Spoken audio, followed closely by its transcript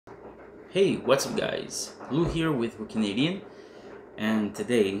Hey, what's up guys? Lou here with Hookahdians, and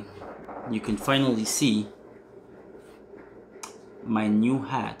today you can finally see my new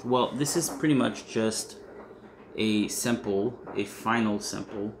hat. Well, this is pretty much just a sample, a final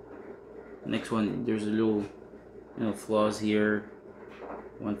sample. Next one, there's a little, flaws here.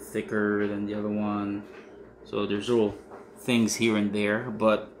 One thicker than the other one. So there's little things here and there,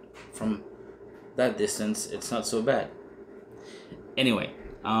 but from that distance, it's not so bad. Anyway,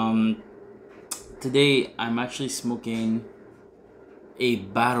 today I'm actually smoking a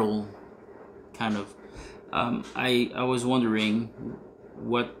battle kind of. I was wondering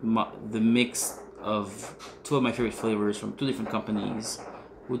what the mix of two of my favorite flavors from two different companies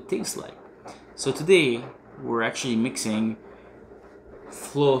would taste like. So today we're actually mixing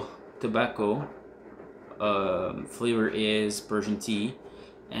Flowtobacco. Flavor is Persian tea,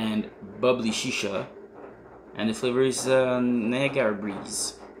 and Bubblyshisha, and the flavor is Niagara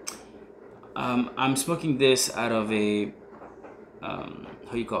breeze. I'm smoking this out of a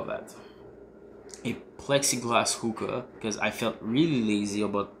how you call that? A plexiglass hookah, because I felt really lazy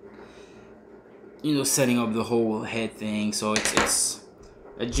about setting up the whole head thing. So it's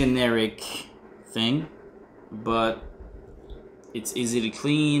a generic thing, but it's easy to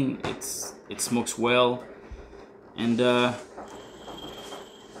clean. It smokes well, and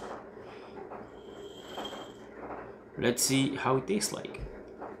let's see how it tastes like.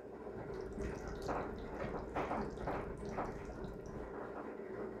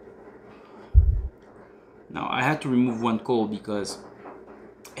 Now I had to remove one coal because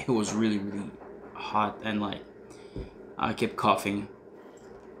it was really hot, and like I kept coughing.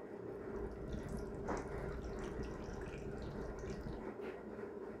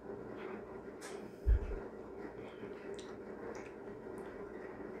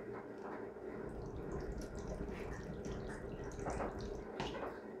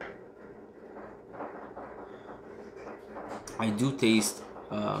 I do taste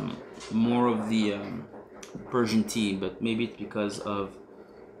more of the Persian tea, but maybe it's because of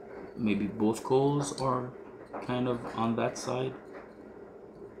maybe both coals are kind of on that side.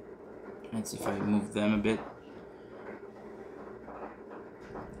 Let's see if I move them a bit.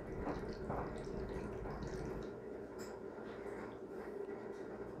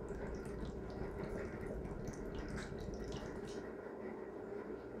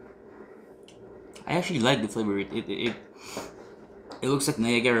 I actually like the flavor. It looks like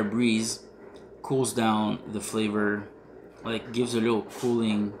Niagara breeze cools down the flavor, like gives a little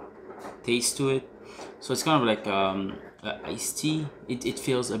cooling taste to it. So it's kind of like iced tea. It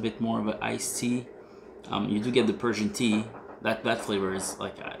feels a bit more of an iced tea. You do get the Persian tea. That flavor is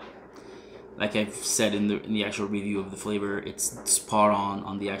like I've said in the actual review of the flavor, it's spot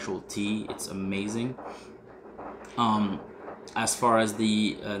on the actual tea. It's amazing. As far as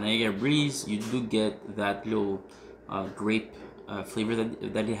the Niagara breeze, you do get that little grape flavor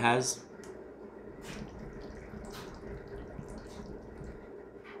that it has.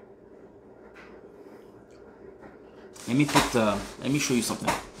 Let me show you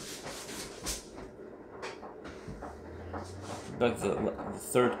something. Like the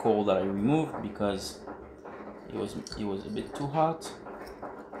third coal that I removed because it was a bit too hot,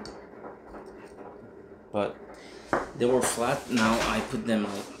 but they were flat. Now I put them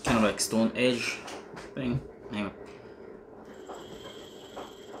like kind of like stone edge thing. Anyway.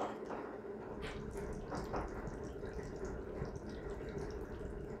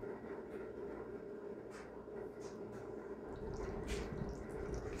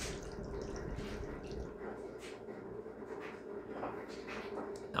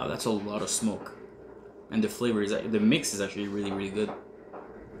 Now that's a lot of smoke, and the flavor is the mix is actually really good.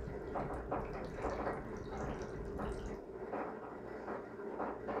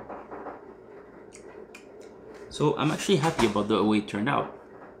 So I'm actually happy about the way it turned out.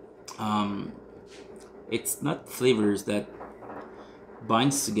 It's not flavors that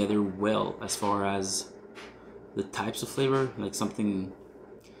binds together well as far as the types of flavor, like something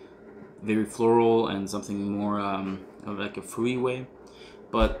very floral and something more of like a fruity way,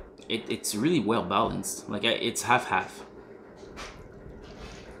 but it's really well balanced. Like it's half.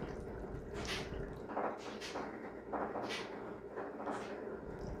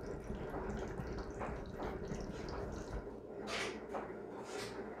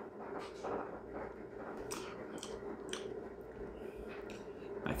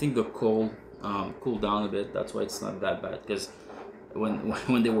 I think the coal cooled down a bit. That's why it's not that bad. Because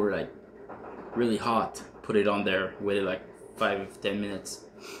when they were like really hot, put it on there, waited like 5-10 minutes,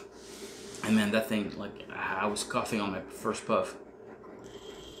 and man, that thing, like I was coughing on my first puff.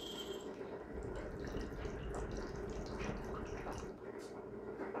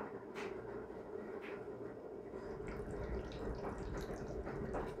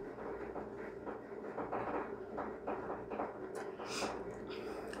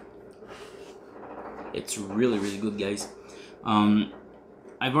 It's really good, guys.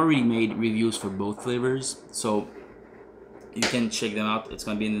 I've already made reviews for both flavors, so you can check them out. It's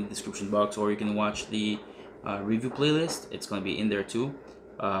gonna be in the description box, or you can watch the review playlist. It's gonna be in there too.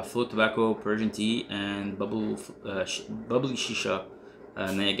 Flowtobacco Persian tea and Bubblyshisha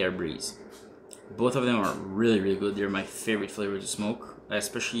Niagara Breeze. Both of them are really good. They're my favorite flavor to smoke,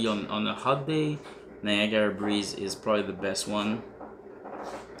 especially on a hot day. Niagara Breeze is probably the best one,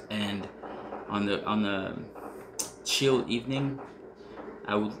 and on the chill evening,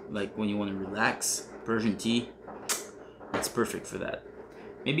 I would like when you want to relax. Persian tea, it's perfect for that.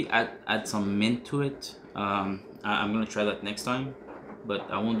 Maybe add some mint to it. I'm gonna try that next time, but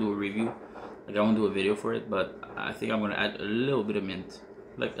I won't do a review. Like, I won't do a video for it, but I think I'm gonna add a little bit of mint,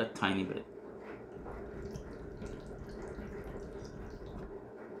 like a tiny bit.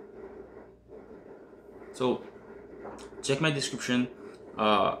 So check my description.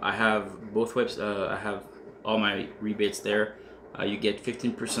 I have both webs. I have all my rebates there. You get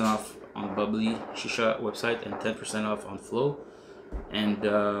 15% off on Bubblyshisha website and 10% off on Flow. And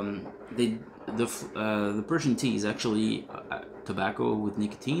the Persian tea is actually tobacco with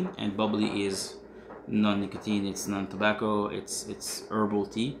nicotine, and bubbly is non-nicotine. It's non-tobacco. It's herbal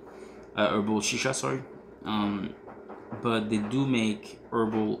tea, herbal shisha. Sorry, but they do make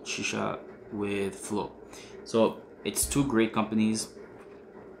herbal shisha with Flow. So it's two great companies.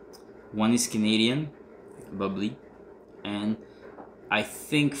 One is Canadian, Bubbly, and I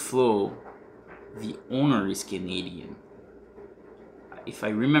think Flow, the owner is Canadian. If I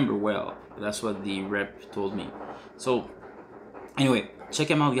remember well, that's what the rep told me. So anyway, check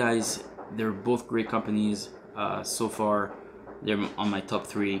them out, guys. They're both great companies. So far, they're on my top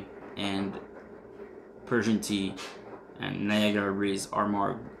 3, and Persian tea and Niagara Breeze are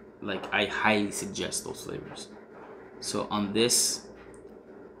more like, I highly suggest those flavors. So on this,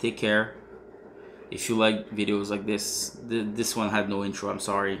 take care. If you like videos like this, this one had no intro, I'm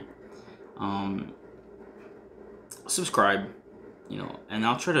sorry. Subscribe, you know, and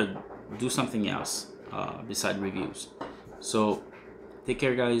I'll try to do something else beside reviews. So take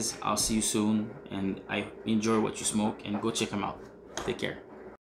care, guys. I'll see you soon, and I enjoy what you smoke, and go check them out. Take care.